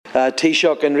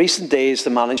Taoiseach, in recent days, the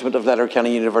management of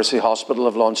Letterkenny University Hospital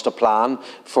have launched a plan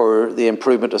for the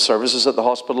improvement of services at the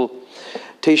hospital.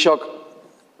 Taoiseach,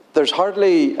 there's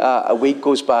hardly a week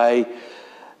goes by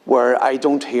where I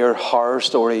don't hear horror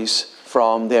stories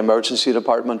from the emergency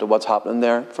department of what's happening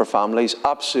there for families.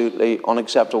 Absolutely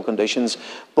unacceptable conditions,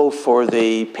 both for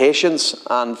the patients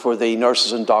and for the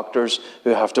nurses and doctors who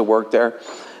have to work there.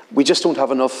 We just don't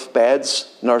have enough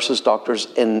beds, nurses, doctors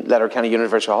in Letterkenny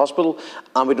University Hospital,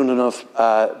 and we don't have enough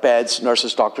beds,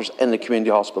 nurses, doctors in the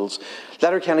community hospitals.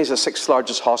 Letterkenny is the 6th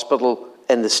largest hospital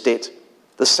in the state,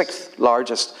 the 6th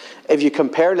largest. If you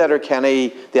compare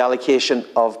Letterkenny, the allocation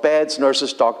of beds,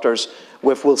 nurses, doctors,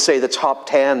 with, we'll say, the top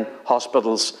 10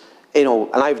 hospitals, and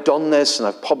I've done this and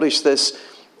I've published this,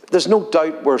 there's no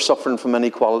doubt we're suffering from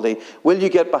inequality. Will you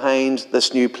get behind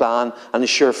this new plan and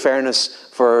ensure fairness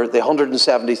for the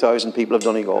 170,000 people of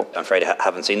Donegal? I'm afraid I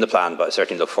haven't seen the plan, but I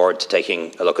certainly look forward to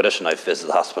taking a look at it, and I've visited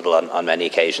the hospital on many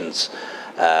occasions.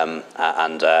 Obviously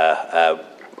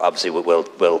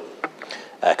we'll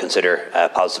consider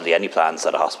positively any plans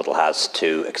that a hospital has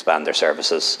to expand their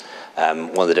services.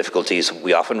 One of the difficulties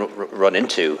we often run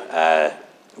into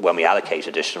when we allocate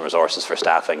additional resources for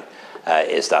staffing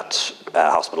is that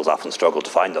hospitals often struggle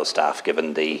to find those staff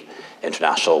given the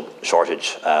international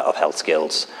shortage of health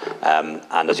skills.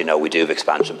 And as you know, we do have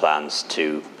expansion plans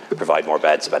to provide more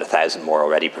beds, about 1,000 more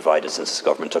already provided since the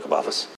government took up office.